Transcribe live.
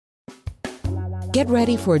Get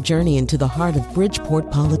ready for a journey into the heart of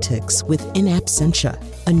Bridgeport politics with In Absentia,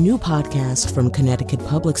 a new podcast from Connecticut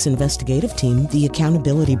Public's investigative team, The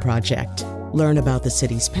Accountability Project. Learn about the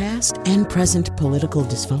city's past and present political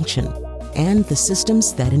dysfunction and the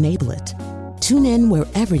systems that enable it. Tune in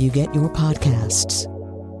wherever you get your podcasts.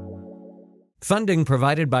 Funding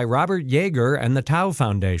provided by Robert Yeager and the Tao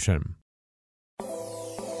Foundation.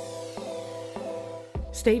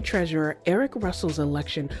 State Treasurer Eric Russell's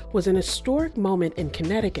election was an historic moment in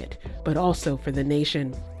Connecticut, but also for the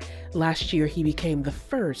nation. Last year, he became the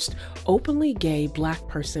first openly gay Black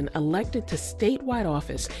person elected to statewide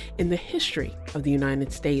office in the history of the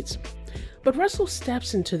United States. But Russell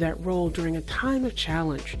steps into that role during a time of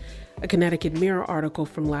challenge. A Connecticut Mirror article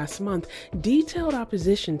from last month detailed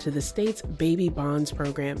opposition to the state's baby bonds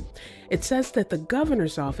program. It says that the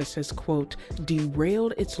governor's office has, quote,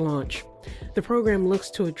 derailed its launch. The program looks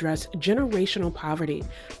to address generational poverty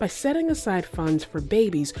by setting aside funds for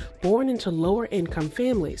babies born into lower-income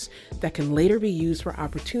families that can later be used for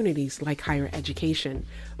opportunities like higher education,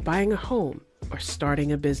 buying a home, or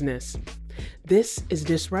starting a business. This is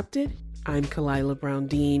Disrupted. I'm Kalila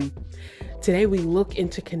Brown-Dean. Today we look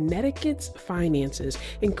into Connecticut's finances,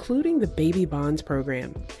 including the baby bonds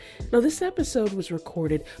program. Now, this episode was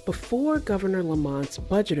recorded before Governor Lamont's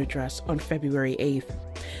budget address on February 8th.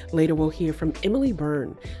 Later we'll hear from Emily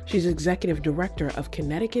Byrne. She's executive director of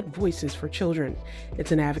Connecticut Voices for Children.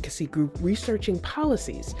 It's an advocacy group researching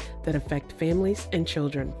policies that affect families and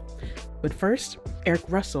children. But first, Eric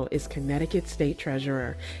Russell is Connecticut State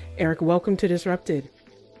Treasurer. Eric, welcome to Disrupted.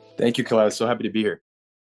 Thank you, Kalila. So happy to be here.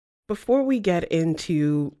 Before we get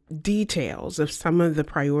into details of some of the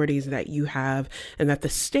priorities that you have and that the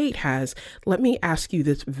state has, let me ask you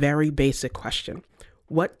this very basic question.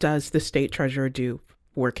 What does the state treasurer do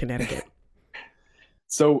for Connecticut?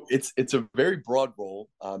 So it's a very broad role,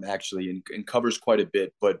 actually, and covers quite a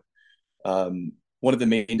bit. But one of the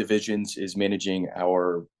main divisions is managing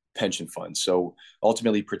our pension fund. So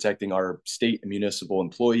ultimately protecting our state and municipal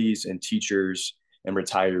employees and teachers and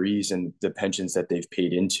retirees and the pensions that they've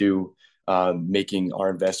paid into, making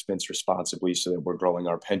our investments responsibly so that we're growing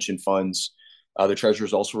our pension funds. The treasurer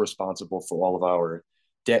is also responsible for all of our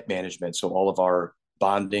debt management, so all of our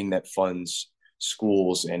bonding that funds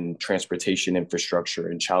schools and transportation infrastructure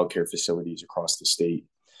and childcare facilities across the state.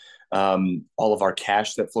 All of our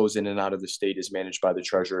cash that flows in and out of the state is managed by the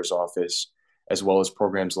treasurer's office, as well as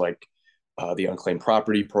programs like the Unclaimed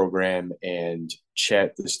Property Program and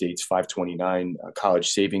CHET, the state's 529 college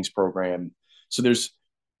savings program. So there's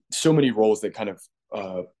so many roles that kind of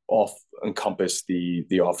encompass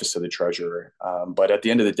the office of the treasurer. But at the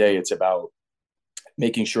end of the day, it's about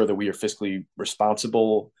making sure that we are fiscally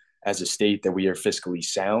responsible as a state, that we are fiscally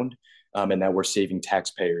sound, and that we're saving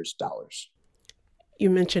taxpayers' dollars. You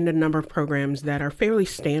mentioned a number of programs that are fairly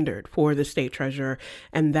standard for the state treasurer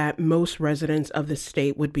and that most residents of the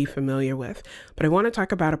state would be familiar with. But I want to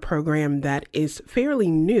talk about a program that is fairly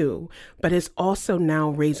new, but is also now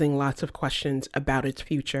raising lots of questions about its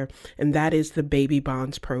future, and that is the baby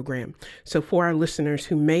bonds program. So for our listeners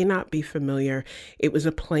who may not be familiar, it was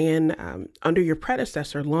a plan under your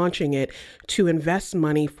predecessor launching it to invest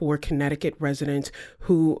money for Connecticut residents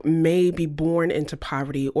who may be born into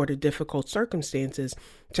poverty or to difficult circumstances,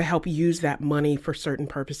 to help use that money for certain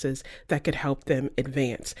purposes that could help them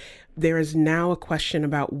advance. There is now a question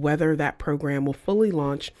about whether that program will fully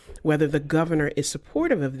launch, whether the governor is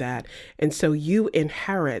supportive of that. And so you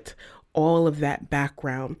inherit all of that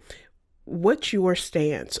background. What's your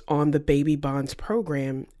stance on the baby bonds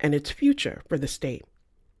program and its future for the state?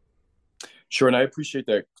 Sure, and I appreciate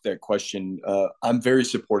that question. I'm very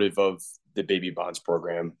supportive of the baby bonds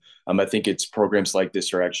program. I think it's programs like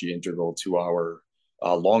this are actually integral to our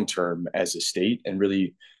long-term as a state, and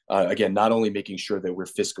really, again, not only making sure that we're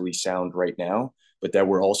fiscally sound right now, but that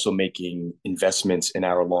we're also making investments in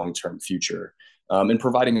our long-term future, and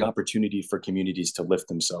providing an opportunity for communities to lift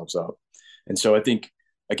themselves up. And so I think,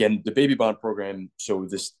 again, the baby bond program, so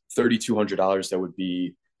this $3,200 that would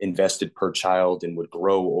be invested per child and would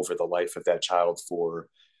grow over the life of that child for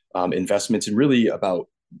investments, and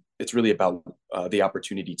it's really about the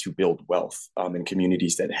opportunity to build wealth in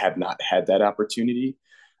communities that have not had that opportunity.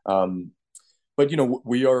 But,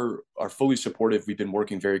 we are fully supportive. We've been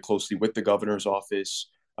working very closely with the governor's office.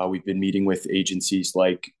 We've been meeting with agencies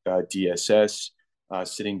like DSS,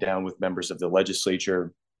 sitting down with members of the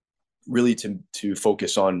legislature, really to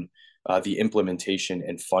focus on the implementation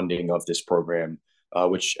and funding of this program,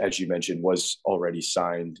 which, as you mentioned, was already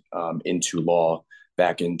signed into law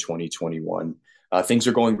back in 2021. Things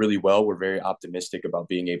are going really well. We're very optimistic about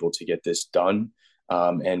being able to get this done.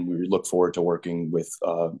 And we look forward to working with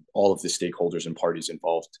all of the stakeholders and parties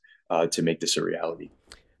involved to make this a reality.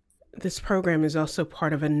 This program is also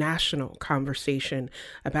part of a national conversation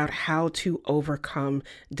about how to overcome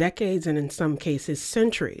decades and in some cases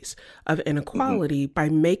centuries of inequality by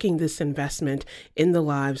making this investment in the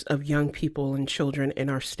lives of young people and children in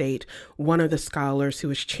our state. One of the scholars who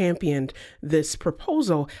has championed this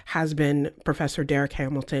proposal has been Professor Derek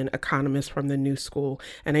Hamilton, economist from the New School,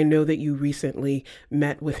 and I know that you recently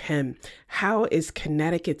met with him. How is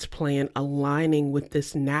Connecticut's plan aligning with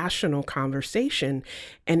this national conversation,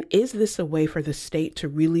 and is this a way for the state to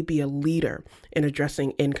really be a leader in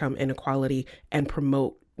addressing income inequality and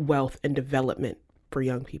promote wealth and development for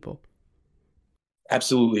young people?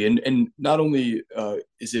 Absolutely. And not only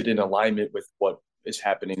is it in alignment with what is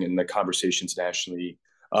happening in the conversations nationally,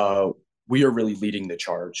 we are really leading the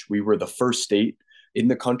charge. We were the first state in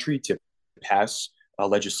the country to pass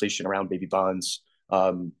legislation around baby bonds.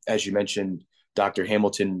 As you mentioned, Dr.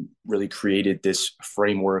 Hamilton really created this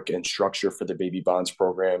framework and structure for the baby bonds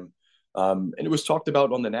program. And it was talked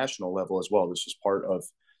about on the national level as well. This was part of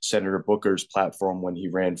Senator Booker's platform when he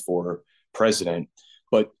ran for president.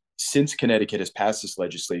 But since Connecticut has passed this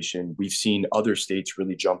legislation, we've seen other states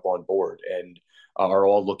really jump on board and are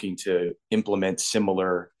all looking to implement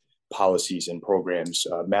similar policies and programs.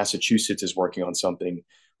 Massachusetts is working on something.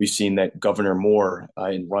 We've seen that Governor Moore,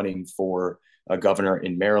 in running for governor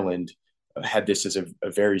in Maryland, had this as a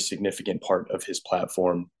very significant part of his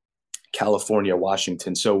platform. California,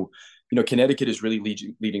 Washington. So, Connecticut is really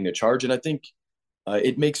leading the charge. And I think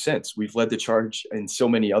it makes sense. We've led the charge in so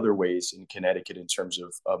many other ways in Connecticut in terms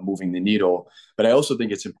of moving the needle. But I also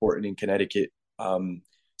think it's important in Connecticut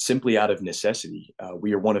simply out of necessity.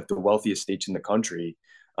 We are one of the wealthiest states in the country,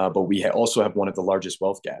 but we also have one of the largest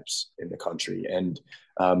wealth gaps in the country. And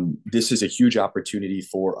this is a huge opportunity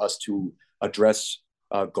for us to address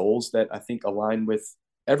goals that I think align with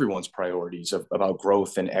everyone's priorities about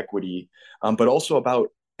growth and equity, but also about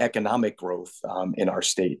economic growth in our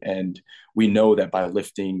state. And we know that by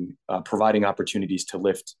providing opportunities to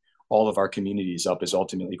lift all of our communities up is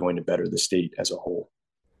ultimately going to better the state as a whole.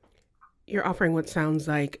 You're offering what sounds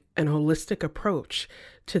like an holistic approach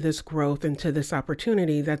to this growth and to this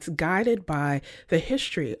opportunity that's guided by the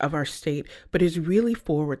history of our state, but is really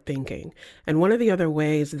forward thinking. And one of the other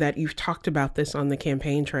ways that you've talked about this on the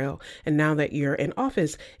campaign trail, and now that you're in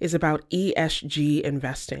office, is about ESG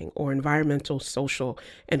investing, or environmental, social,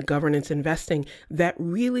 and governance investing, that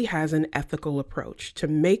really has an ethical approach to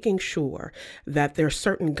making sure that there are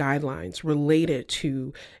certain guidelines related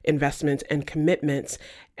to investments and commitments,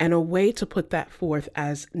 and a way to put that forth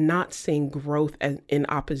as not seeing growth in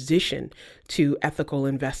opposition to ethical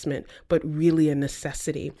investment, but really a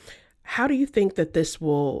necessity. How do you think that this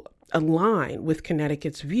will align with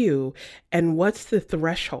Connecticut's view, and what's the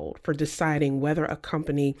threshold for deciding whether a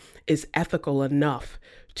company is ethical enough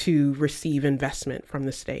to receive investment from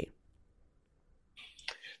the state?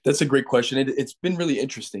 That's a great question. It's been really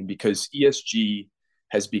interesting because ESG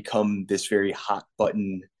has become this very hot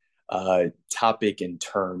button topic and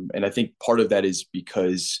term. And I think part of that is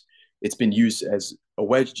because it's been used as a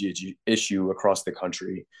wedge issue across the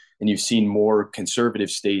country. And you've seen more conservative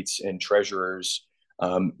states and treasurers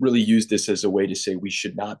really use this as a way to say we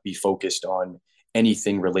should not be focused on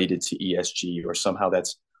anything related to ESG, or somehow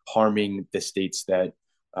that's harming the states that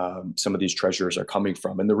some of these treasurers are coming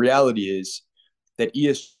from. And the reality is that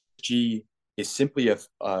ESG is simply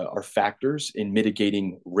are factors in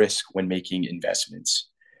mitigating risk when making investments.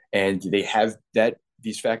 And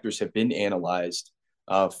these factors have been analyzed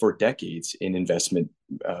for decades in investment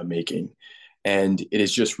making. And it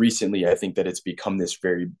is just recently, I think, that it's become this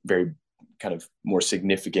very, very kind of more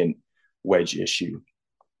significant wedge issue.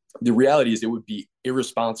 The reality is it would be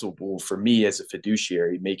irresponsible for me as a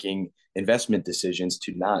fiduciary making investment decisions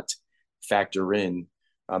to not factor in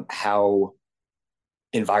how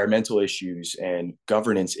environmental issues and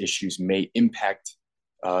governance issues may impact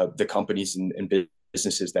the companies and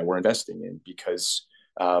businesses that we're investing in, because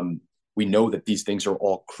we know that these things are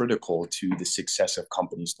all critical to the success of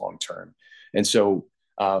companies long term. And so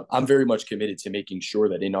I'm very much committed to making sure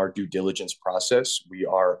that in our due diligence process, we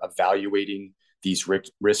are evaluating these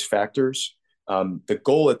risk factors. The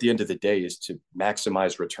goal at the end of the day is to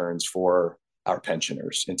maximize returns for our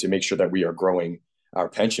pensioners and to make sure that we are growing our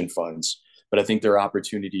pension funds. But I think there are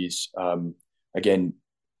opportunities, again,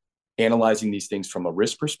 analyzing these things from a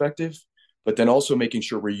risk perspective, but then also making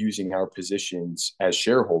sure we're using our positions as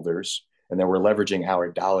shareholders and that we're leveraging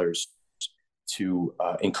our dollars to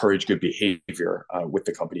encourage good behavior with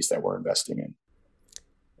the companies that we're investing in.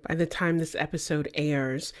 By the time this episode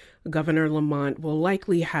airs, Governor Lamont will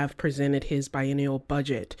likely have presented his biennial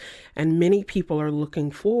budget, and many people are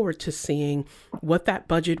looking forward to seeing what that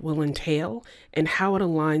budget will entail and how it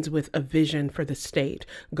aligns with a vision for the state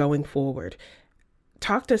going forward.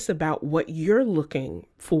 Talk to us about what you're looking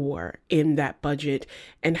for in that budget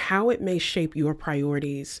and how it may shape your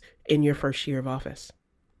priorities in your first year of office.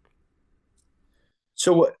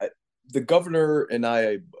 So the governor and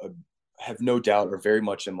I have no doubt are very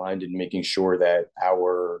much in line in making sure that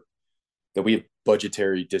we have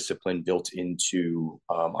budgetary discipline built into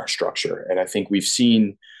our structure. And I think we've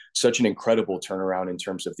seen such an incredible turnaround in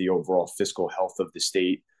terms of the overall fiscal health of the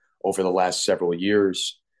state over the last several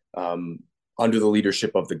years under the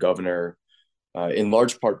leadership of the governor, in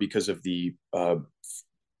large part because of the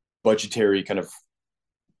budgetary kind of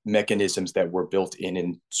mechanisms that were built in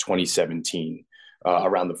 2017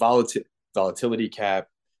 around the volatility cap,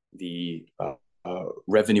 the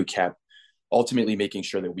revenue cap, ultimately making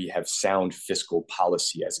sure that we have sound fiscal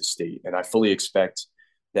policy as a state. And I fully expect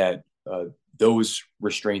that those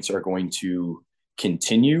restraints are going to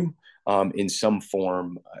continue in some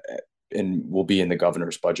form and will be in the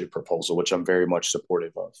governor's budget proposal, which I'm very much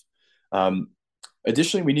supportive of.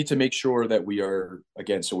 Additionally, we need to make sure that we are,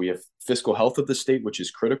 again, so we have fiscal health of the state, which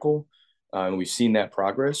is critical, and we've seen that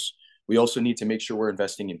progress. We also need to make sure we're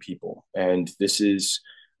investing in people. And this has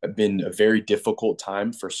been a very difficult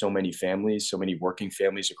time for so many families, so many working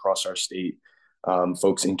families across our state,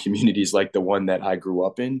 folks in communities like the one that I grew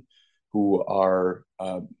up in, who are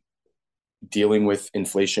dealing with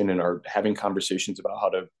inflation and are having conversations about how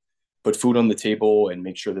to put food on the table and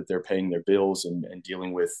make sure that they're paying their bills and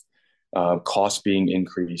dealing with costs being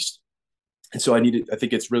increased. And so I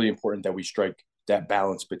think it's really important that we strike that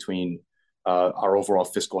balance between our overall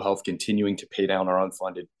fiscal health, continuing to pay down our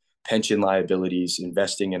unfunded pension liabilities,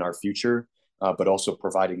 investing in our future, but also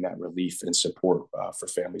providing that relief and support for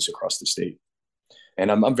families across the state.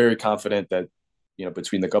 And I'm very confident that,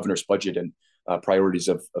 between the governor's budget and priorities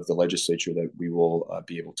of the legislature, that we will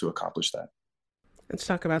be able to accomplish that. Let's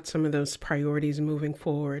talk about some of those priorities moving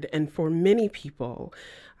forward. And for many people,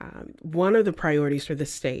 one of the priorities for the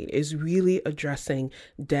state is really addressing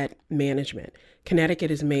debt management. Connecticut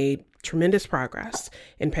has made tremendous progress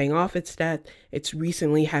in paying off its debt. It's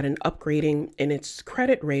recently had an upgrading in its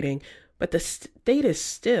credit rating, but the state is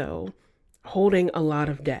still holding a lot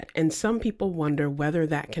of debt. And some people wonder whether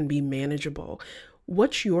that can be manageable.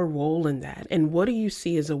 What's your role in that? And what do you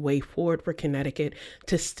see as a way forward for Connecticut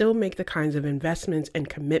to still make the kinds of investments and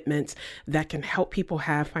commitments that can help people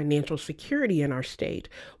have financial security in our state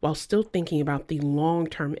while still thinking about the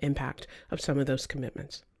long-term impact of some of those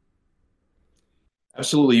commitments?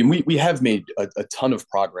 Absolutely. And we have made a ton of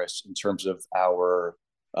progress in terms of our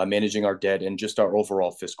managing our debt and just our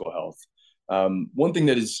overall fiscal health. One thing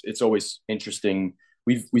that it's always interesting,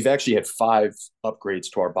 we've actually had 5 upgrades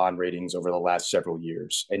to our bond ratings over the last several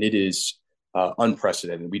years, and it is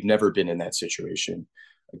unprecedented. We've never been in that situation.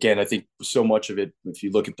 Again, I think so much of it, if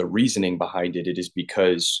you look at the reasoning behind it, it is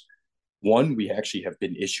because, one, we actually have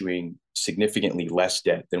been issuing significantly less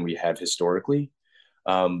debt than we have historically.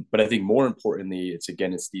 But I think more importantly, it's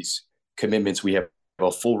these commitments. We have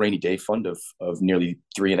a full rainy day fund of nearly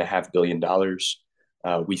 $3.5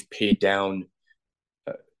 billion. We've paid down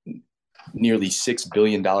nearly $6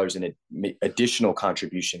 billion in additional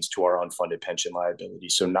contributions to our unfunded pension liability.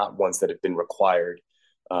 So not ones that have been required,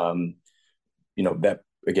 that,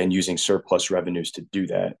 again, using surplus revenues to do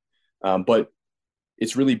that. But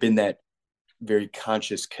it's really been that very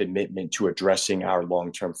conscious commitment to addressing our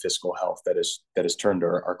long-term fiscal health that has turned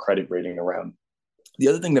our credit rating around. The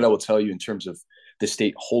other thing that I will tell you in terms of the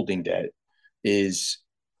state holding debt is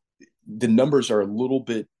the numbers are a little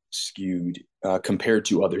bit skewed compared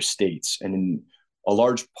to other states. And a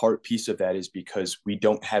large piece of that is because we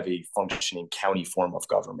don't have a functioning county form of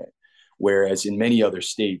government. Whereas in many other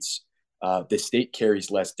states, the state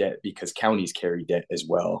carries less debt because counties carry debt as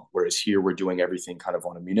well. Whereas here we're doing everything kind of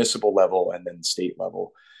on a municipal level and then state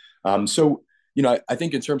level. So I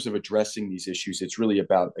think in terms of addressing these issues, it's really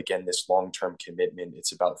about, again, this long-term commitment.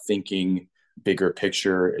 It's about thinking bigger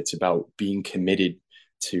picture. It's about being committed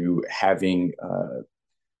to having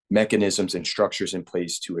mechanisms and structures in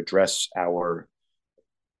place to address our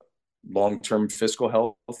long-term fiscal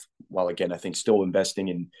health, while, again, I think still investing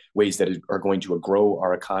in ways that are going to grow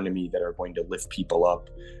our economy, that are going to lift people up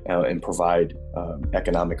and provide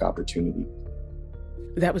economic opportunity.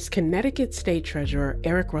 That was Connecticut State Treasurer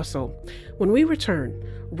Eric Russell. When we return,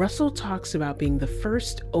 Russell talks about being the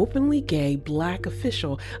first openly gay Black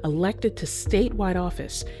official elected to statewide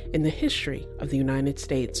office in the history of the United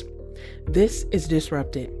States. This is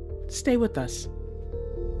Disrupted. Stay with us.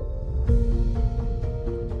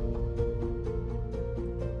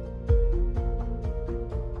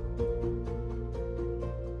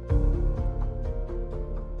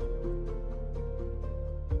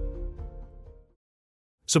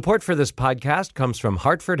 Support for this podcast comes from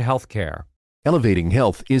Hartford Healthcare. Elevating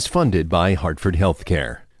Health is funded by Hartford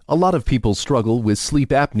Healthcare. A lot of people struggle with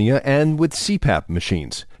sleep apnea and with CPAP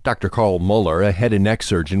machines. Dr. Carl Muller, a head and neck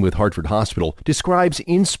surgeon with Hartford Hospital, describes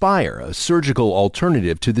Inspire, a surgical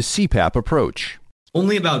alternative to the CPAP approach.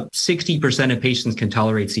 Only about 60% of patients can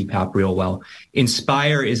tolerate CPAP real well.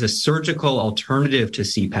 Inspire is a surgical alternative to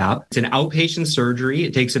CPAP. It's an outpatient surgery.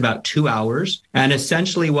 It takes about 2 hours. And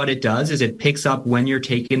essentially what it does is it picks up when you're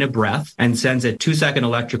taking a breath and sends a 2-second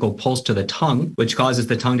electrical pulse to the tongue, which causes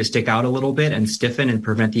the tongue to stick out a little bit and stiffen and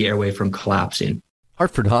prevent the airway from collapsing.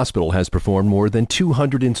 Hartford Hospital has performed more than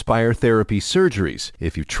 200 Inspire therapy surgeries.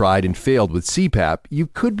 If you've tried and failed with CPAP, you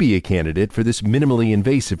could be a candidate for this minimally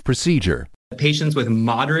invasive procedure. Patients with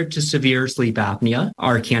moderate to severe sleep apnea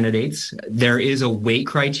are candidates. There is a weight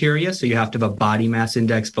criteria, so you have to have a body mass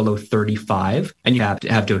index below 35, and you have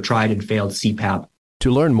to have tried and failed CPAP.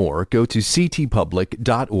 To learn more, go to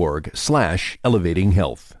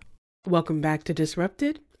ctpublic.org/elevatinghealth. Welcome back to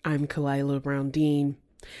Disrupted. I'm Kalila Brown-Dean.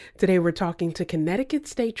 Today we're talking to Connecticut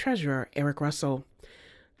State Treasurer Eric Russell.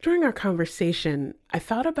 During our conversation, I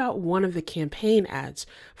thought about one of the campaign ads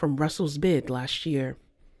from Russell's bid last year.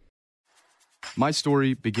 My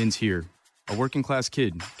story begins here, a working class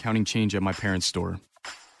kid counting change at my parents' store.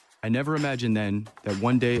 I never imagined then that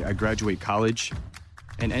one day I'd graduate college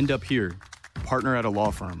and end up here, partner at a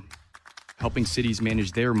law firm, helping cities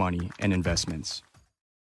manage their money and investments.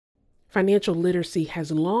 Financial literacy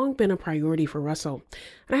has long been a priority for Russell,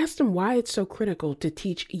 and I asked him why it's so critical to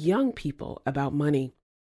teach young people about money.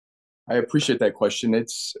 I appreciate that question.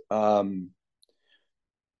 I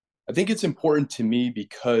think it's important to me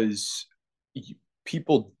because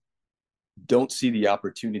people don't see the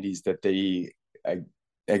opportunities that they, I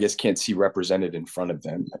guess, can't see represented in front of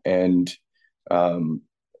them. And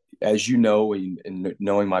as you know, and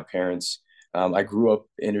knowing my parents, I grew up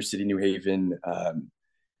inner city New Haven.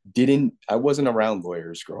 I wasn't around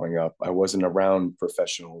lawyers growing up. I wasn't around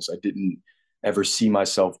professionals. I didn't ever see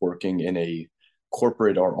myself working in a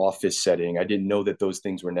corporate or office setting. I didn't know that those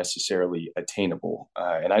things were necessarily attainable.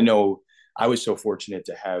 And I know I was so fortunate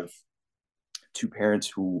to have two parents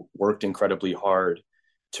who worked incredibly hard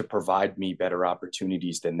to provide me better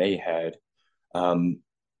opportunities than they had.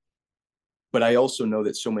 But I also know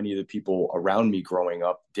that so many of the people around me growing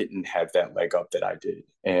up didn't have that leg up that I did.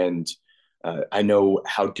 And I know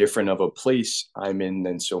how different of a place I'm in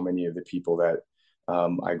than so many of the people that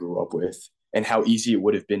I grew up with, and how easy it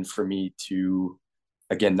would have been for me to,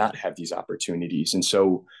 again, not have these opportunities. And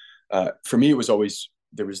so for me,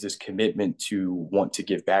 there was this commitment to want to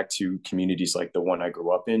give back to communities like the one I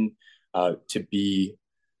grew up in, to be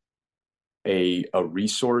a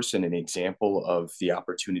resource and an example of the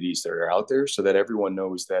opportunities that are out there, so that everyone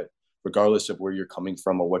knows that regardless of where you're coming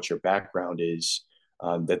from or what your background is,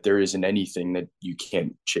 that there isn't anything that you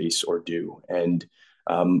can't chase or do. And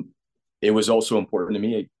it was also important to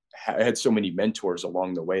me. I had so many mentors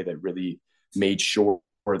along the way that really made sure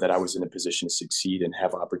that I was in a position to succeed and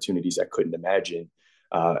have opportunities I couldn't imagine.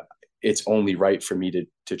 It's only right for me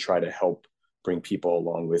to try to help bring people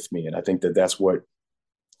along with me. And I think that that's what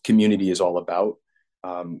community is all about.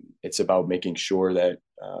 It's about making sure that,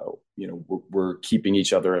 we're keeping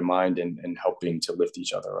each other in mind and helping to lift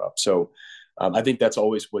each other up. So I think that's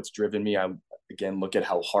always what's driven me. I, again, look at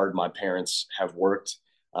how hard my parents have worked.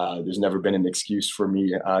 There's never been an excuse for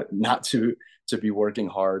me not to be working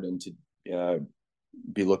hard and to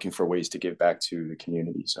be looking for ways to give back to the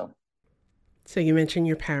community. So you mentioned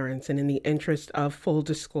your parents, and in the interest of full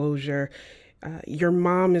disclosure, your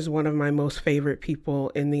mom is one of my most favorite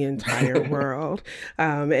people in the entire world,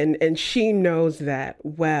 and she knows that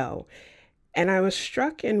well. And I was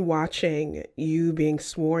struck in watching you being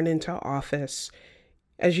sworn into office.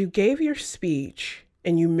 As you gave your speech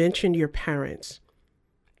and you mentioned your parents,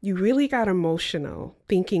 you really got emotional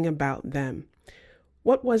thinking about them.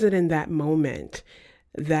 What was it in that moment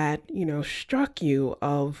that, struck you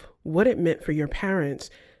of what it meant for your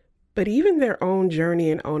parents, but even their own journey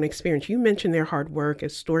and own experience? You mentioned their hard work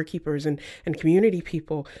as storekeepers and community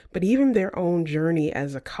people, but even their own journey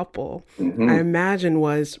as a couple, I imagine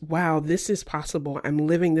was, wow, this is possible. I'm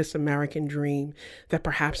living this American dream that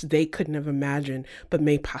perhaps they couldn't have imagined, but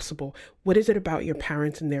made possible. What is it about your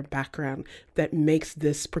parents and their background that makes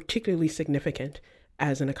this particularly significant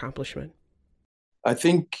as an accomplishment? I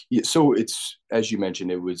think, so it's, as you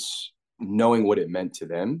mentioned, it was knowing what it meant to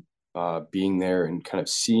them, being there and kind of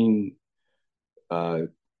seeing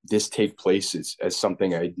this take place as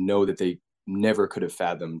something I know that they never could have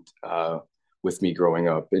fathomed with me growing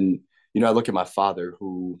up. And, I look at my father,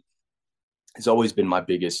 who has always been my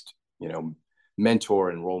biggest,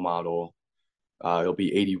 mentor and role model. He'll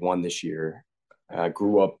be 81 this year.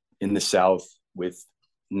 Grew up in the South with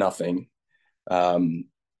nothing.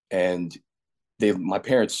 And my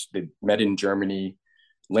parents, they met in Germany,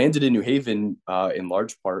 landed in New Haven in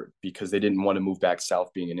large part because they didn't want to move back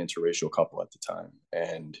south, being an interracial couple at the time.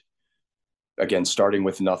 And again, starting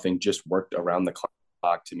with nothing, just worked around the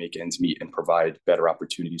clock to make ends meet and provide better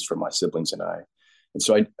opportunities for my siblings and I. And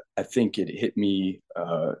so I think it hit me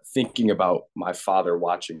thinking about my father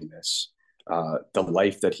watching this, the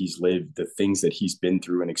life that he's lived, the things that he's been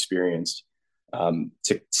through and experienced.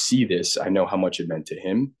 To see this, I know how much it meant to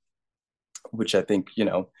him, which I think,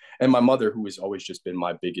 and my mother, who has always just been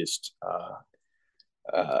my biggest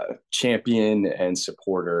champion and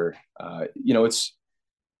supporter. I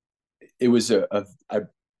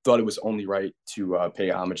thought it was only right to pay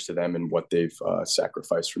homage to them and what they've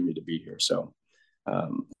sacrificed for me to be here. So,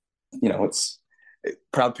 it's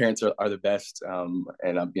proud parents are the best.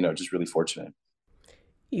 And I'm, just really fortunate.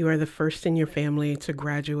 You are the first in your family to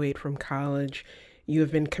graduate from college. You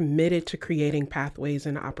have been committed to creating pathways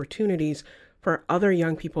and opportunities for other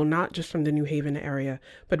young people, not just from the New Haven area,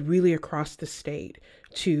 but really across the state,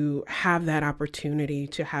 to have that opportunity,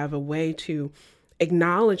 to have a way to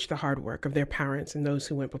acknowledge the hard work of their parents and those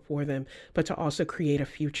who went before them, but to also create a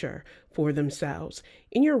future for themselves.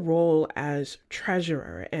 In your role as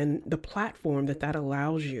treasurer and the platform that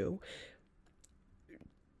allows you,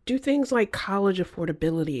 do things like college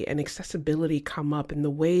affordability and accessibility come up in the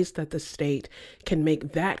ways that the state can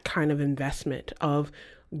make that kind of investment of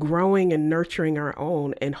growing and nurturing our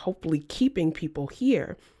own and hopefully keeping people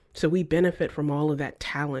here so we benefit from all of that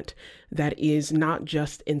talent that is not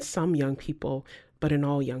just in some young people, but in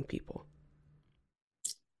all young people?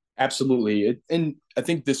 Absolutely. And I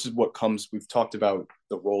think this is what comes, we've talked about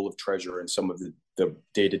the role of treasurer and some of the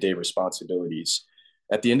day-to-day responsibilities.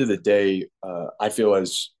 At the end of the day, I feel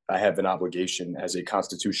as I have an obligation as a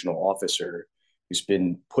constitutional officer who's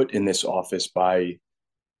been put in this office by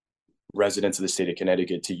residents of the state of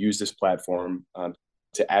Connecticut to use this platform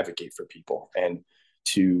to advocate for people and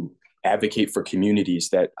to advocate for communities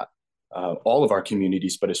that all of our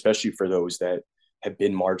communities, but especially for those that have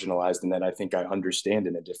been marginalized and that I think I understand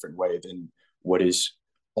in a different way than what is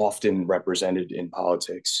often represented in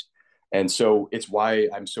politics. And so it's why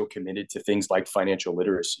I'm so committed to things like financial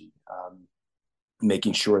literacy,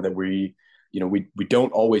 making sure that we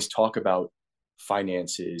don't always talk about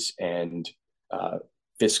finances and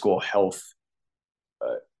fiscal health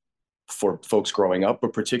for folks growing up,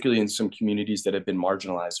 but particularly in some communities that have been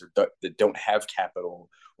marginalized or that don't have capital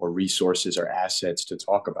or resources or assets to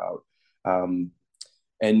talk about.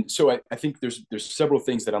 And so I think there's several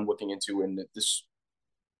things that I'm looking into in this,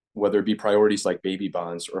 whether it be priorities like baby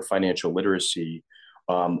bonds or financial literacy,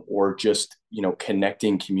 or just,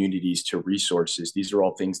 connecting communities to resources. These are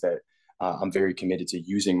all things that I'm very committed to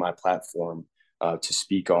using my platform to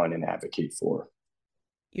speak on and advocate for.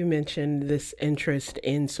 You mentioned this interest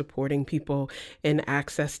in supporting people in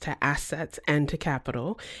access to assets and to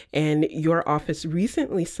capital, and your office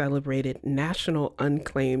recently celebrated National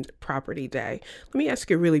Unclaimed Property Day. Let me ask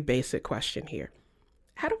you a really basic question here.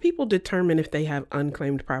 How do people determine if they have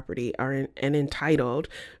unclaimed property and entitled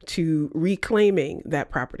to reclaiming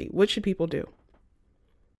that property? What should people do?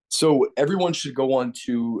 So everyone should go on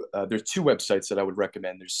to, there's two websites that I would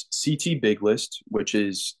recommend. There's CT Big List, which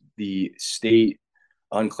is the state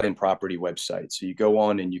unclaimed property website. So you go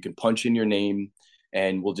on and you can punch in your name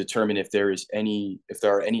and we'll determine if there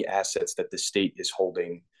are any assets that the state is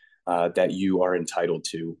holding that you are entitled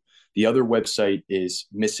to. The other website is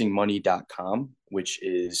missingmoney.com, which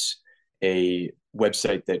is a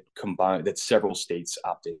website that several states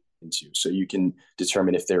opted into. So you can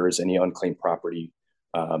determine if there is any unclaimed property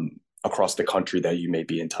across the country that you may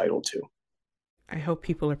be entitled to. I hope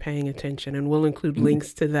people are paying attention, and we'll include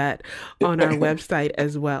links to that on our website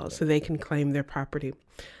as well so they can claim their property.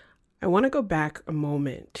 I want to go back a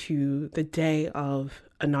moment to the day of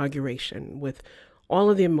inauguration with all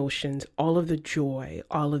of the emotions, all of the joy,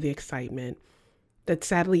 all of the excitement that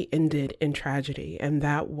sadly ended in tragedy. And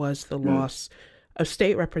that was the loss of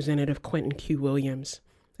State Representative Quentin Q. Williams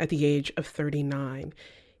at the age of 39.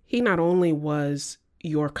 He not only was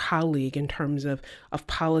your colleague in terms of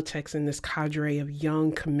politics and this cadre of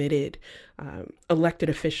young, committed elected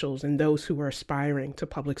officials and those who were aspiring to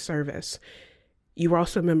public service, you were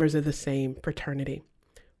also members of the same fraternity.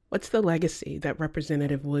 What's the legacy that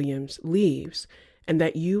Representative Williams leaves and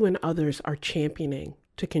that you and others are championing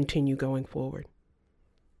to continue going forward?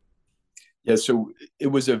 Yeah, so it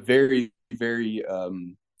was a very, very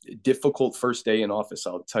difficult first day in office,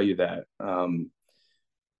 I'll tell you that.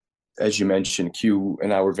 As you mentioned, Q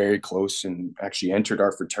and I were very close and actually entered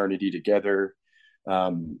our fraternity together.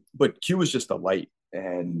 But Q was just a light,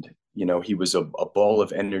 and he was a ball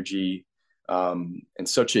of energy, and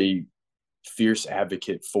such a fierce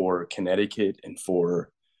advocate for Connecticut and for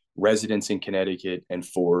residents in Connecticut and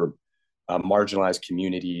for marginalized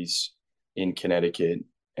communities in Connecticut.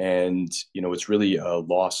 And it's really a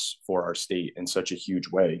loss for our state in such a huge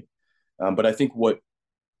way. But I think what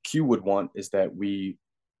Q would want is that we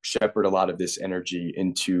shepherd a lot of this energy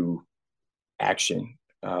into action.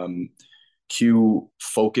 Q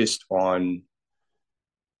focused on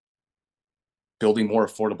building more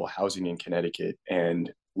affordable housing in Connecticut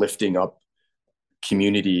and lifting up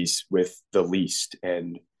communities with the least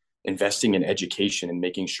and investing in education and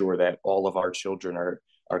making sure that all of our children are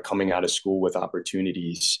coming out of school with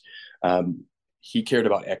opportunities. He cared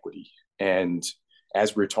about equity. And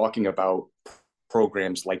as we're talking about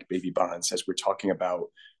programs like baby bonds, as we're talking about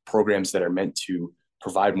programs that are meant to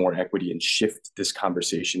provide more equity and shift this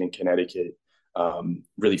conversation in Connecticut,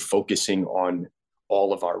 really focusing on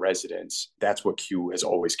all of our residents, that's what Q has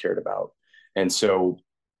always cared about. And so,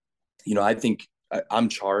 I think I'm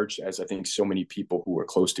charged, as I think so many people who are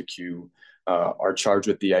close to Q are charged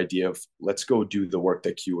with the idea of let's go do the work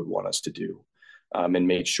that Q would want us to do, and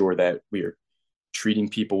make sure that we are treating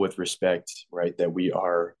people with respect, right? That we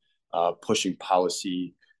are pushing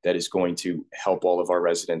policy that is going to help all of our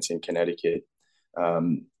residents in Connecticut,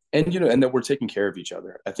 and that we're taking care of each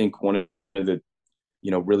other. I think one of the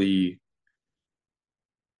really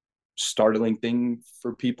startling thing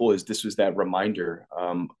for people is this was that reminder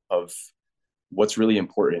of what's really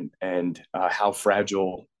important and how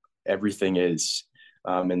fragile everything is.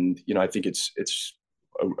 And I think it's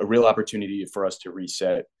a real opportunity for us to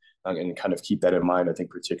reset and kind of keep that in mind, I think,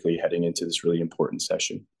 particularly heading into this really important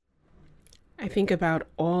session. I think about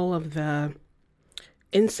all of the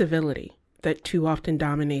incivility that too often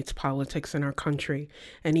dominates politics in our country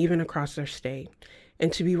and even across our state.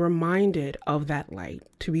 And to be reminded of that light,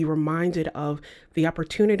 to be reminded of the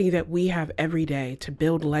opportunity that we have every day to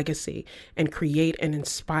build legacy and create and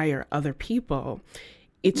inspire other people,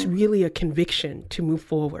 it's really a conviction to move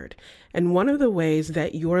forward. And one of the ways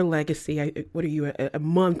that your legacy, what are you, a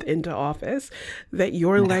month into office, that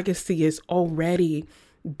your legacy is already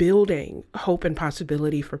building hope and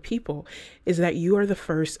possibility for people is that you are the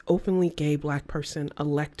first openly gay Black person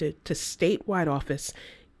elected to statewide office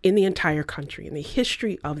in the entire country, in the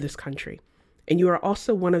history of this country. And you are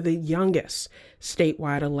also one of the youngest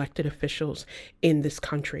statewide elected officials in this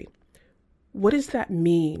country. What does that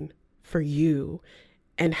mean for you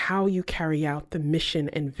and how you carry out the mission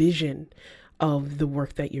and vision of the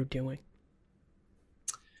work that you're doing?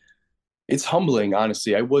 It's humbling,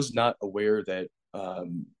 honestly. I was not aware that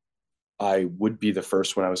I would be the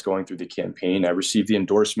first when I was going through the campaign. I received the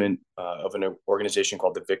endorsement of an organization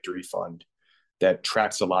called the Victory Fund that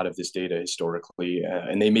tracks a lot of this data historically.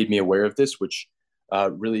 And they made me aware of this, which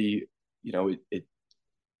really, it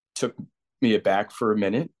took me aback for a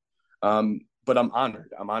minute. But I'm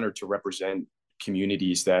honored. I'm honored to represent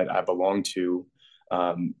communities that I belong to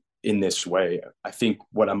in this way. I think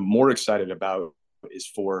what I'm more excited about is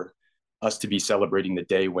for us to be celebrating the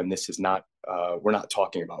day when this is not, we're not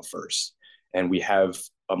talking about first. And we have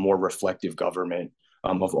a more reflective government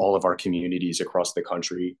of all of our communities across the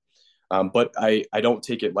country. But I don't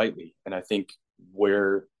take it lightly. And I think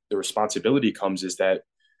where the responsibility comes is that,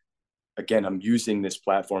 again, I'm using this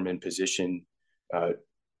platform and position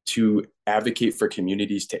to advocate for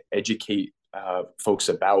communities, to educate folks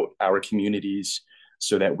about our communities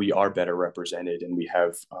so that we are better represented and we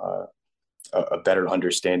have a better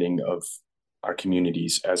understanding of our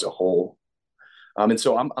communities as a whole. And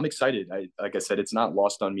so I'm excited. Like I said, it's not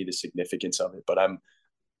lost on me, the significance of it, but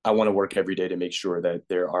I want to work every day to make sure that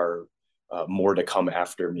there are more to come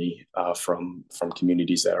after me from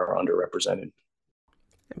communities that are underrepresented.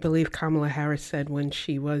 I believe Kamala Harris said when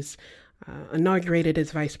she was inaugurated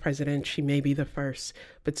as vice president, she may be the first,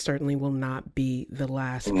 but certainly will not be the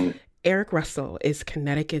last. Mm-hmm. Eric Russell is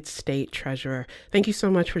Connecticut's state treasurer. Thank you so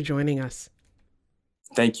much for joining us.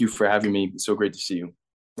 Thank you for having me. It's so great to see you.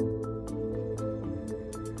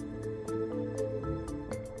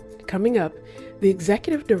 Coming up, the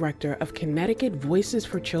executive director of Connecticut Voices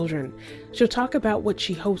for Children. She'll talk about what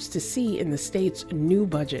she hopes to see in the state's new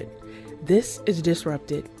budget. This is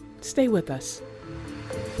Disrupted. Stay with us.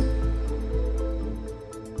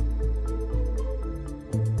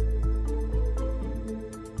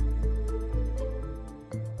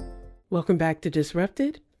 Welcome back to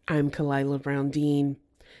Disrupted. I'm Kalila Brown-Dean.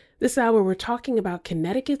 This hour, we're talking about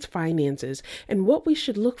Connecticut's finances and what we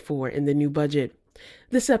should look for in the new budget.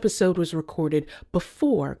 This episode was recorded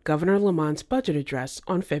before Governor Lamont's budget address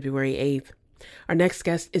on February 8th. Our next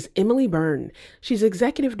guest is Emily Byrne. She's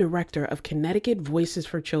Executive Director of Connecticut Voices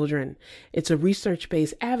for Children. It's a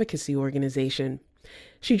research-based advocacy organization.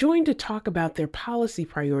 She joined to talk about their policy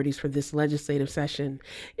priorities for this legislative session.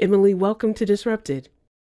 Emily, welcome to Disrupted.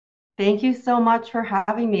 Thank you so much for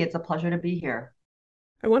having me. It's a pleasure to be here.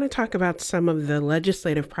 I want to talk about some of the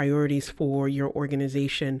legislative priorities for your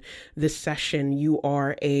organization this session. You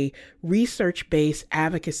are a research-based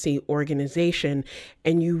advocacy organization,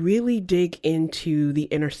 and you really dig into the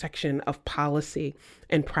intersection of policy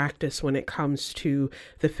and practice when it comes to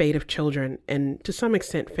the fate of children and, to some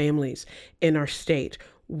extent, families in our state.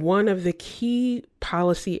 One of the key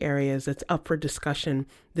policy areas that's up for discussion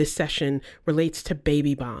this session relates to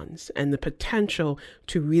baby bonds and the potential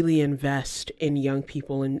to really invest in young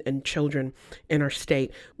people and children in our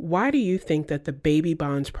state. Why do you think that the baby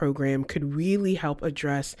bonds program could really help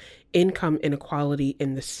address income inequality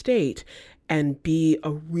in the state and be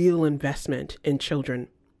a real investment in children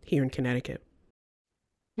here in Connecticut?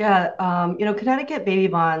 Yeah, Connecticut baby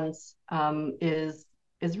bonds is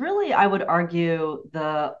really, I would argue,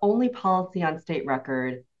 the only policy on state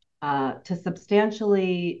record to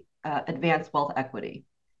substantially advance wealth equity.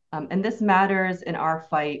 And this matters in our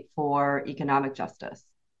fight for economic justice.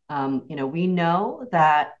 We know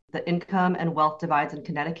that the income and wealth divides in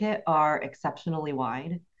Connecticut are exceptionally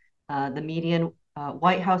wide. The median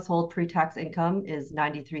white household pre-tax income is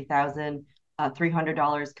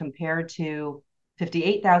 $93,300 compared to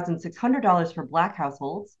 $58,600 for Black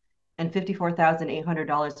households and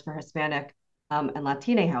 $54,800 for Hispanic and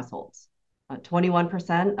Latina households.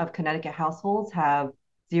 21% of Connecticut households have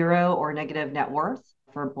zero or negative net worth.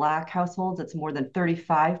 For Black households, it's more than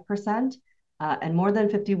 35%, and more than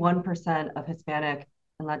 51% of Hispanic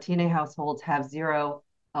and Latina households have zero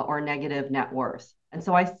or negative net worth. And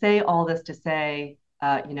so I say all this to say,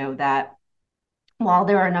 that while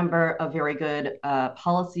there are a number of very good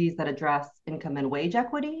policies that address income and wage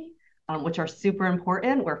equity, which are super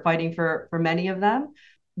important, we're fighting for many of them,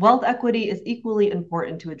 wealth equity is equally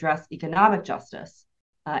important to address economic justice.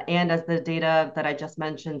 And as the data that I just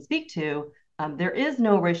mentioned speak to, there is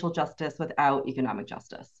no racial justice without economic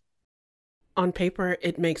justice. On paper,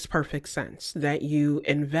 it makes perfect sense that you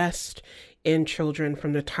invest in children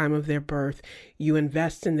from the time of their birth, you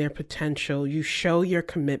invest in their potential, you show your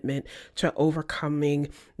commitment to overcoming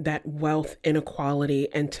that wealth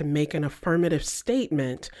inequality and to make an affirmative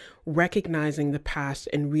statement, recognizing the past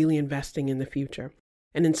and really investing in the future.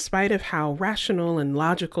 And in spite of how rational and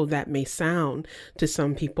logical that may sound to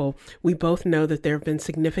some people, we both know that there have been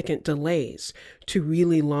significant delays to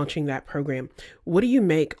really launching that program. What do you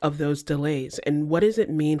make of those delays? And what does it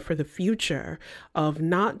mean for the future of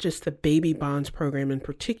not just the baby bonds program in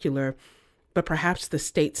particular, but perhaps the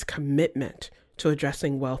state's commitment to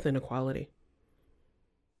addressing wealth inequality?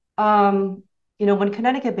 When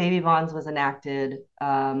Connecticut baby bonds was enacted,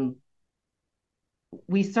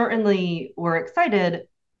 we certainly were excited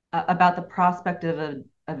about the prospect of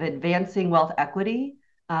advancing wealth equity,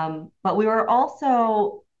 but we were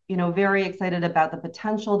also, very excited about the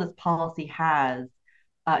potential this policy has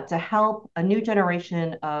to help a new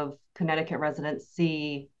generation of Connecticut residents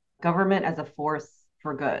see government as a force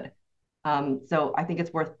for good. So I think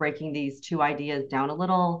it's worth breaking these two ideas down a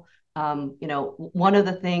little. One of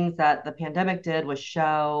the things that the pandemic did was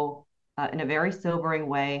show in a very sobering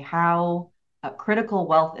way how critical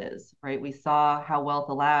wealth is, right? We saw how wealth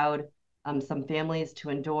allowed some families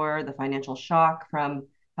to endure the financial shock from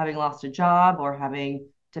having lost a job or having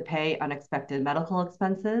to pay unexpected medical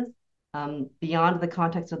expenses. Beyond the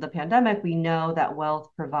context of the pandemic, we know that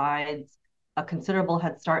wealth provides a considerable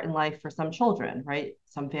head start in life for some children, right?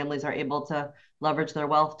 Some families are able to leverage their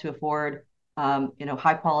wealth to afford,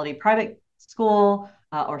 high quality private school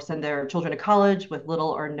or send their children to college with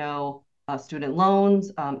little or no student loans,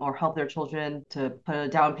 or help their children to put a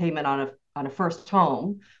down payment on a first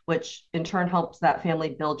home, which in turn helps that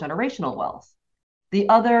family build generational wealth. The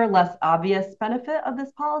other less obvious benefit of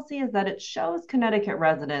this policy is that it shows Connecticut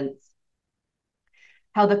residents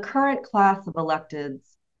how the current class of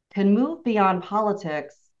electeds can move beyond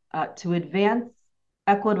politics to advance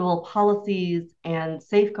equitable policies and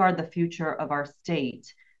safeguard the future of our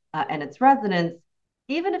state and its residents,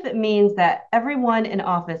 even if it means that everyone in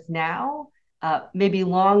office now may be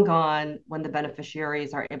long gone when the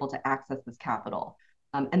beneficiaries are able to access this capital.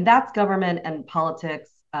 And that's government and politics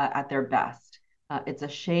at their best. It's a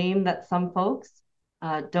shame that some folks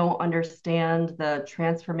don't understand the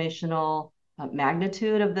transformational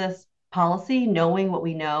magnitude of this policy, knowing what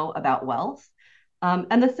we know about wealth.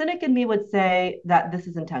 And the cynic in me would say that this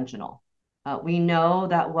is intentional. We know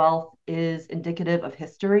that wealth is indicative of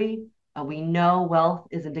history, We know wealth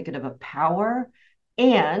is indicative of power,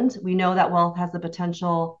 and we know that wealth has the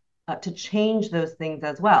potential to change those things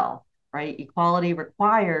as well, right? Equality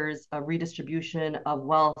requires a redistribution of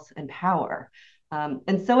wealth and power.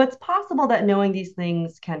 And so it's possible that knowing these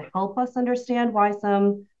things can help us understand why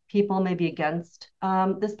some people may be against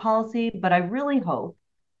this policy, but I really hope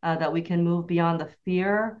that we can move beyond the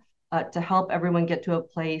fear to help everyone get to a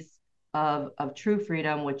place of true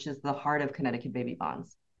freedom, which is the heart of Connecticut Baby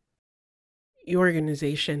Bonds. Your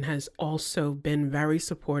organization has also been very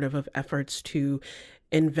supportive of efforts to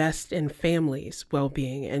invest in families'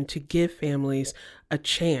 well-being and to give families a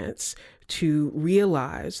chance to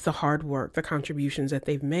realize the hard work, the contributions that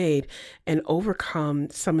they've made, and overcome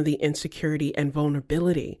some of the insecurity and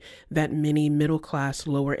vulnerability that many middle-class,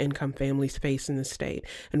 lower-income families face in the state.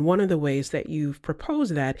 And one of the ways that you've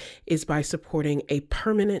proposed that is by supporting a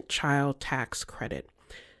permanent child tax credit.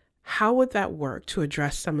 How would that work to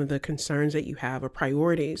address some of the concerns that you have or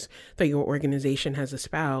priorities that your organization has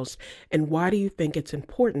espoused? And why do you think it's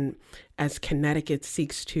important as Connecticut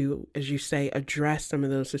seeks to, as you say, address some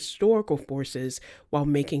of those historical forces while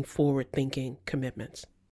making forward-thinking commitments?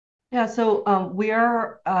 Yeah, so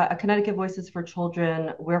we're at Connecticut Voices for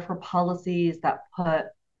Children. We're for policies that put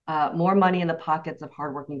more money in the pockets of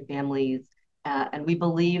hardworking families. And we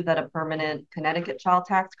believe that a permanent Connecticut child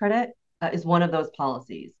tax credit is one of those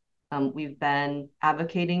policies. We've been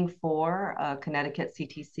advocating for Connecticut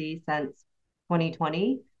CTC since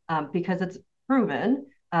 2020 because it's proven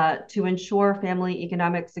to ensure family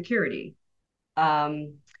economic security.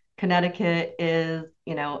 Connecticut is,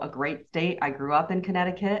 a great state. I grew up in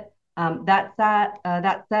Connecticut. That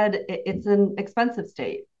said, it's an expensive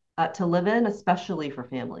state to live in, especially for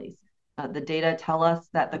families. The data tell us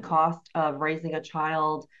that the cost of raising a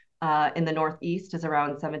child in the Northeast is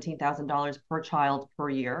around $17,000 per child per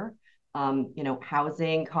year.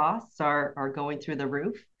 Housing costs are going through the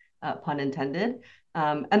roof, pun intended.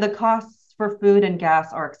 And the costs for food and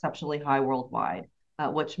gas are exceptionally high worldwide,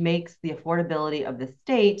 which makes the affordability of the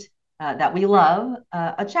state that we love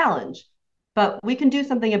a challenge. But we can do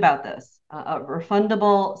something about this. A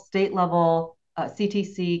refundable state level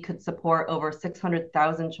CTC could support over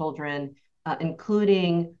 600,000 children,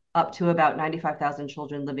 including up to about 95,000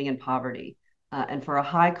 children living in poverty. And for a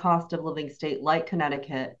high cost of living state like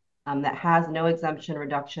Connecticut, that has no exemption,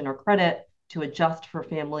 reduction, or credit to adjust for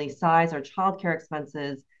family size or childcare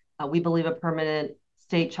expenses, we believe a permanent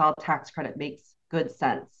state child tax credit makes good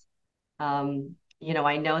sense.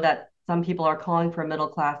 I know that some people are calling for a middle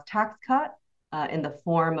class tax cut in the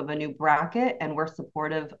form of a new bracket, and we're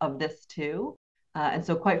supportive of this too. And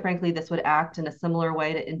so quite frankly, this would act in a similar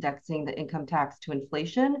way to indexing the income tax to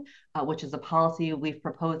inflation, which is a policy we've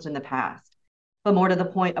proposed in the past. But more to the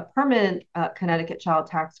point, a permanent Connecticut child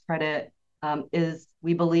tax credit is,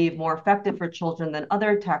 we believe, more effective for children than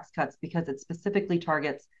other tax cuts because it specifically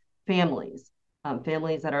targets families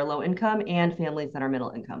that are low income and families that are middle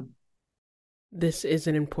income. This is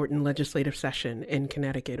an important legislative session in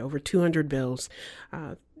Connecticut. Over 200 bills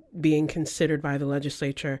being considered by the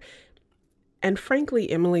legislature. And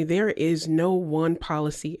frankly, Emily, there is no one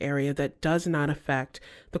policy area that does not affect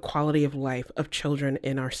the quality of life of children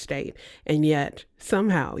in our state. And yet,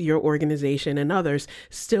 somehow, your organization and others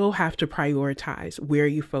still have to prioritize where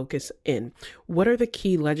you focus in. What are the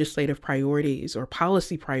key legislative priorities or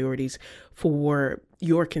policy priorities for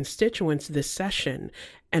your constituents this session?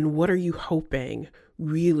 And what are you hoping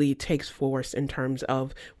really takes force in terms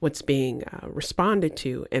of what's being responded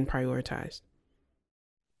to and prioritized?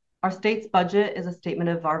 Our state's budget is a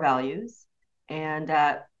statement of our values. And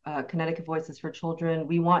at Connecticut Voices for Children,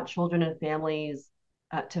 we want children and families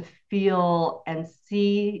to feel and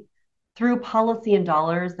see through policy and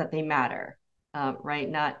dollars that they matter, right?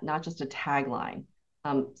 Not just a tagline.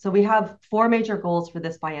 So we have 4 major goals for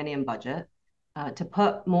this biennium budget: to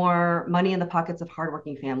put more money in the pockets of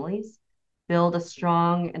hardworking families, build a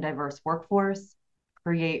strong and diverse workforce,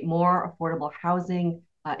 create more affordable housing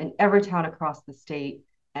in every town across the state,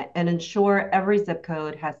 and ensure every zip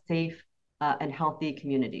code has safe and healthy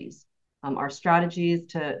communities. Our strategies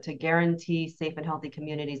to guarantee safe and healthy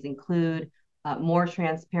communities include more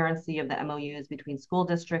transparency of the MOUs between school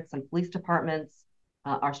districts and police departments.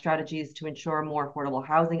 Our strategies to ensure more affordable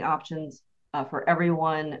housing options for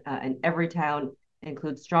everyone in every town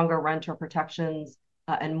include stronger renter protections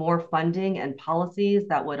and more funding and policies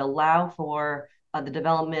that would allow for the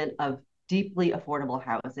development of deeply affordable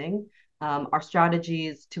housing. Our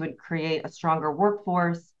strategies to create a stronger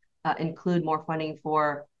workforce include more funding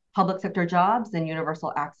for public sector jobs and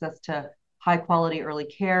universal access to high quality early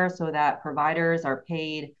care so that providers are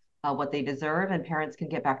paid what they deserve and parents can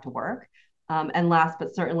get back to work. And last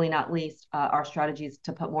but certainly not least, our strategies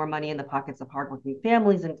to put more money in the pockets of hardworking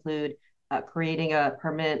families include creating a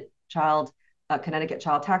permanent Connecticut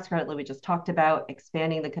child tax credit that we just talked about,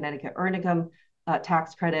 expanding the Connecticut Earned Income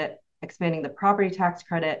tax credit, expanding the property tax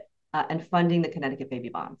credit, and funding the Connecticut baby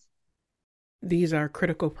bonds. These are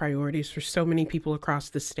critical priorities for so many people across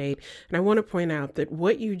the state. And I want to point out that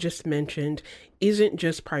what you just mentioned isn't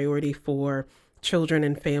just priority for children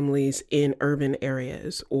and families in urban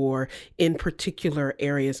areas or in particular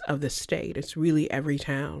areas of the state. It's really every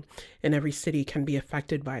town and every city can be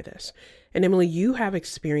affected by this. And Emily, you have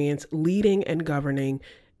experience leading and governing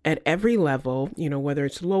at every level, whether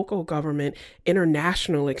it's local government,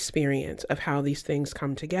 international experience of how these things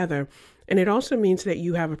come together. And it also means that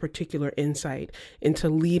you have a particular insight into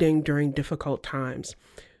leading during difficult times.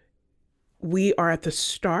 We are at the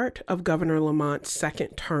start of Governor Lamont's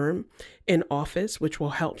second term in office, which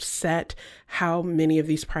will help set how many of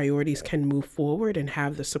these priorities can move forward and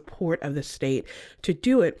have the support of the state to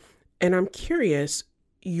do it. And I'm curious,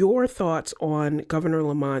 your thoughts on Governor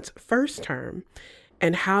Lamont's first term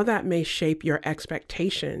and how that may shape your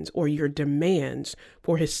expectations or your demands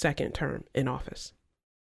for his second term in office.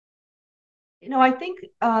 I think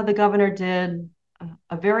the governor did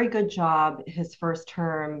a very good job his first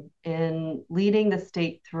term in leading the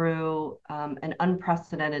state through an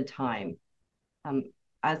unprecedented time.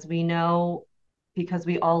 As we know, because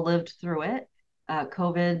we all lived through it,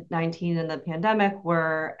 COVID-19 and the pandemic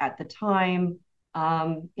were at the time,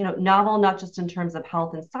 novel, not just in terms of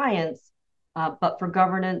health and science, but for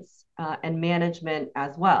governance and management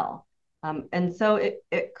as well. And so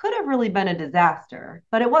it could have really been a disaster,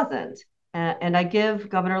 but it wasn't. And I give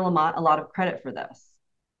Governor Lamont a lot of credit for this.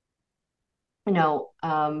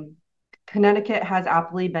 Connecticut has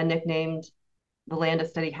aptly been nicknamed the land of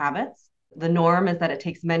steady habits. The norm is that it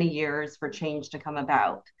takes many years for change to come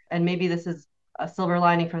about. And maybe this is a silver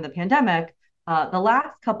lining from the pandemic. The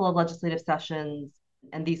last couple of legislative sessions,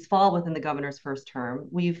 and these fall within the governor's first term,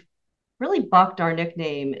 we've really bucked our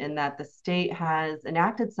nickname in that the state has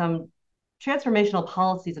enacted some transformational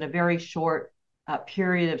policies in a very short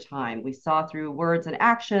period of time. We saw through words and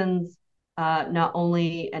actions, not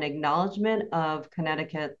only an acknowledgement of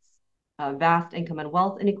Connecticut's vast income and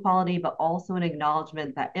wealth inequality, but also an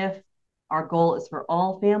acknowledgement that if our goal is for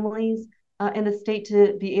all families in the state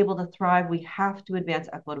to be able to thrive, we have to advance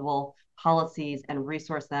equitable policies and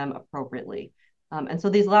resource them appropriately. And so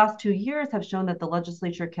these last 2 years have shown that the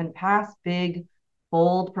legislature can pass big,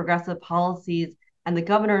 bold, progressive policies, and the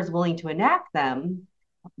governor is willing to enact them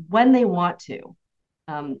when they want to.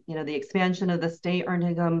 The expansion of the state earned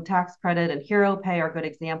income tax credit and hero pay are good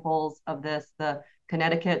examples of this. The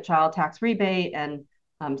Connecticut child tax rebate and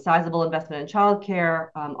sizable investment in childcare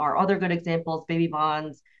are other good examples. Baby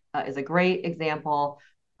bonds is a great example.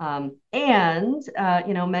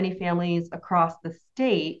 Many families across the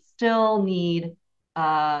state still need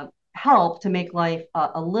help to make life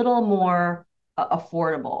a little more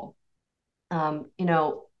affordable.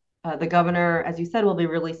 The governor, as you said, will be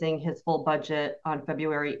releasing his full budget on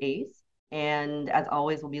February 8th. And as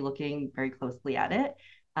always, we'll be looking very closely at it.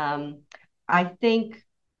 I think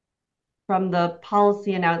from the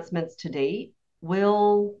policy announcements to date,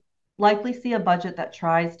 we'll likely see a budget that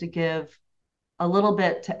tries to give a little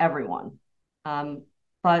bit to everyone.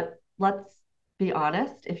 But let's be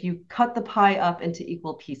honest, if you cut the pie up into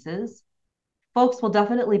equal pieces, folks will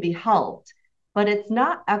definitely be helped. But it's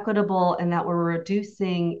not equitable in that we're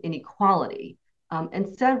reducing inequality.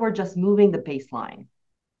 Instead, we're just moving the baseline.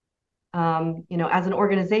 As an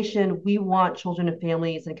organization, we want children and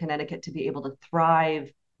families in Connecticut to be able to thrive,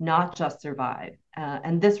 not just survive.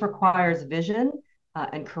 And this requires vision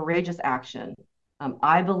and courageous action.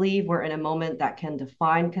 I believe we're in a moment that can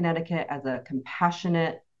define Connecticut as a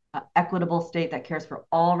compassionate, equitable state that cares for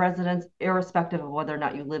all residents, irrespective of whether or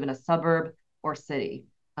not you live in a suburb or city.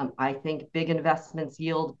 I think big investments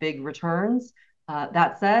yield big returns.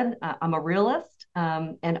 That said, I'm a realist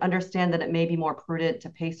and understand that it may be more prudent to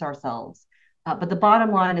pace ourselves. But the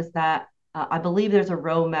bottom line is that I believe there's a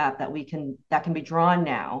roadmap that can be drawn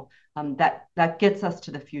now that gets us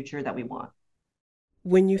to the future that we want.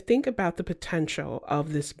 When you think about the potential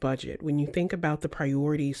of this budget, when you think about the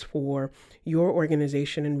priorities for your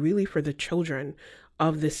organization and really for the children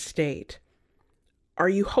of this state, are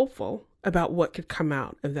you hopeful about what could come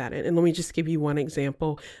out of that? And let me just give you one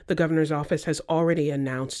example. The governor's office has already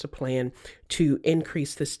announced a plan to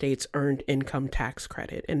increase the state's earned income tax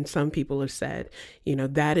credit. And some people have said,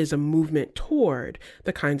 that is a movement toward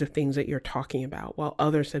the kinds of things that you're talking about, while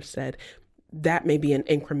others have said that may be an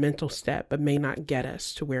incremental step, but may not get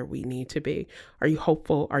us to where we need to be. Are you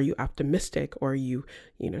hopeful? Are you optimistic? Or are you,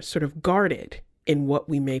 sort of guarded in what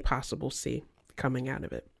we may possibly see coming out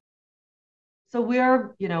of it? So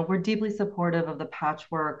we're deeply supportive of the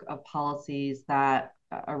patchwork of policies that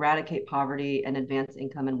eradicate poverty and advance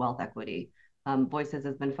income and wealth equity. Voices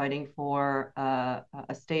has been fighting for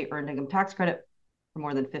a state earned income tax credit for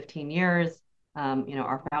more than 15 years.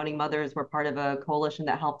 Our founding mothers were part of a coalition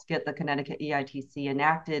that helped get the Connecticut EITC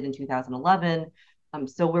enacted in 2011.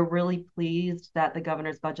 So we're really pleased that the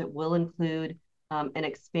governor's budget will include an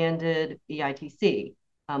expanded EITC.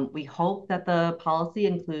 We hope that the policy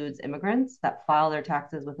includes immigrants that file their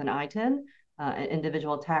taxes with an ITIN, an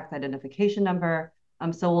individual tax identification number.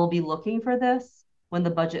 So we'll be looking for this when the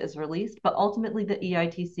budget is released. But ultimately, the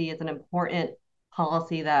EITC is an important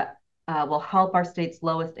policy that will help our state's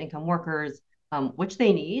lowest income workers, which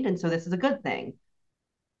they need. And so this is a good thing.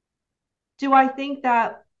 Do I think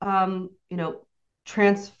that,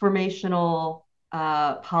 transformational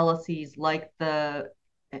policies like the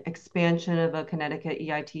expansion of a Connecticut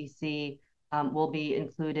EITC will be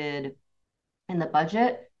included in the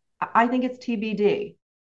budget? I think it's TBD.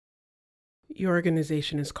 Your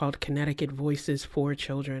organization is called Connecticut Voices for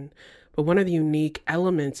Children, but one of the unique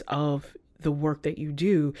elements of the work that you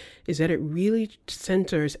do is that it really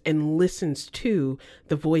centers and listens to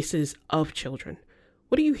the voices of children.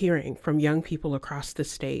 What are you hearing from young people across the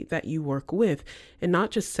state that you work with, and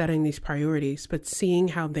not just setting these priorities, but seeing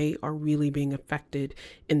how they are really being affected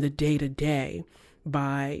in the day-to-day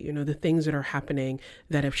by, the things that are happening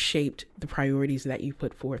that have shaped the priorities that you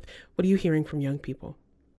put forth? What are you hearing from young people?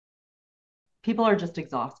 People are just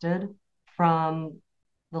exhausted from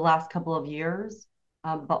the last couple of years,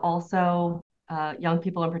 but also young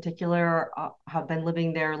people in particular have been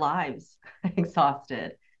living their lives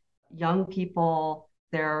exhausted. Young people,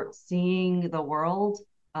 they're seeing the world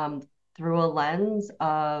through a lens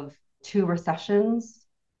of 2 recessions,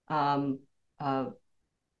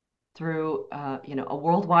 through a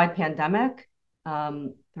worldwide pandemic,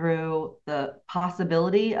 through the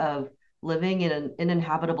possibility of living in an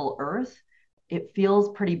uninhabitable earth. It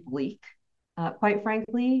feels pretty bleak, quite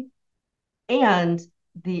frankly. And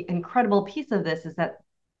the incredible piece of this is that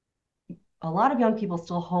a lot of young people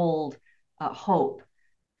still hold hope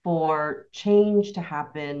for change to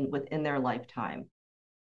happen within their lifetime.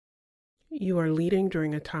 You are leading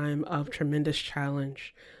during a time of tremendous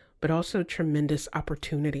challenge, but also tremendous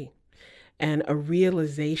opportunity, and a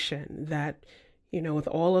realization that, with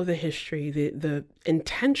all of the history, the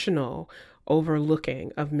intentional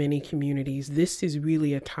overlooking of many communities, this is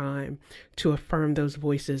really a time to affirm those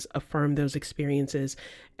voices, affirm those experiences,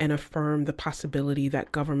 and affirm the possibility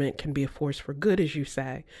that government can be a force for good, as you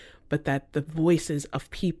say, but that the voices of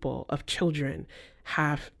people, of children,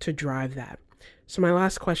 have to drive that. So my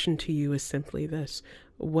last question to you is simply this: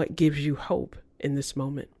 what gives you hope in this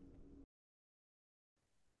moment?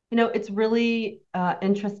 It's really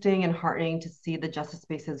interesting and heartening to see the justice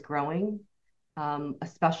spaces growing,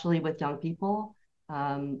 especially with young people.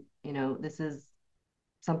 This is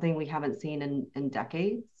something we haven't seen in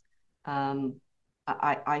decades.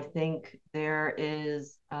 I think there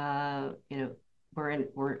is,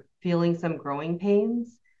 we're feeling some growing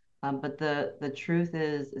pains, but the truth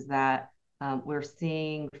is that we're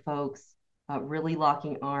seeing folks really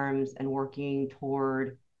locking arms and working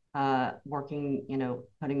toward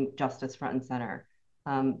putting justice front and center.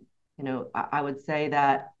 I would say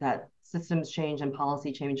that systems change and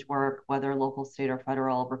policy change work, whether local, state, or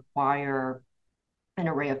federal, require an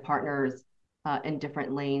array of partners in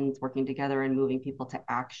different lanes working together and moving people to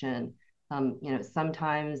action.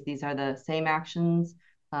 Sometimes these are the same actions,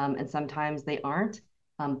 and sometimes they aren't.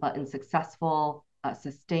 But in successful,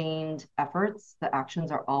 sustained efforts, the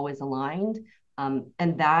actions are always aligned.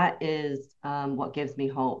 And that is what gives me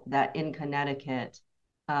hope that in Connecticut,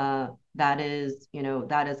 that is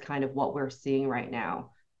kind of what we're seeing right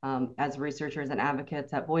now. As researchers and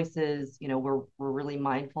advocates at Voices, we're really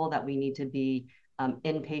mindful that we need to be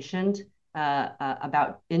impatient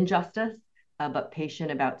about injustice, but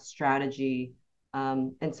patient about strategy.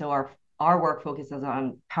 And so our work focuses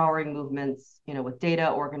on powering movements, with data,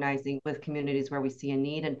 organizing with communities where we see a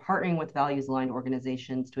need, and partnering with values-aligned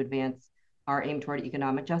organizations to advance our aim toward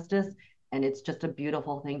economic justice. And it's just a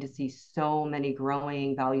beautiful thing to see so many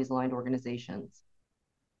growing values-aligned organizations.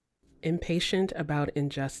 Impatient about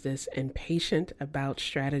injustice and patient about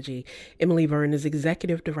strategy. Emily Verne is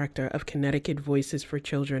Executive Director of Connecticut Voices for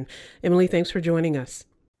Children. Emily, thanks for joining us.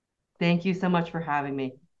 Thank you so much for having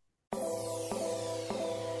me.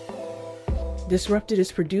 Disrupted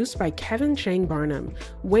is produced by Kevin Chang Barnum,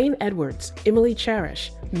 Wayne Edwards, Emily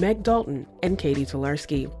Cherish, Meg Dalton, and Katie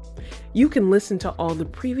Tolarski. You can listen to all the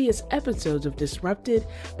previous episodes of Disrupted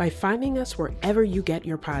by finding us wherever you get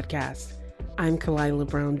your podcasts. I'm Kalila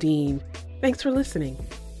Brown Dean. Thanks for listening.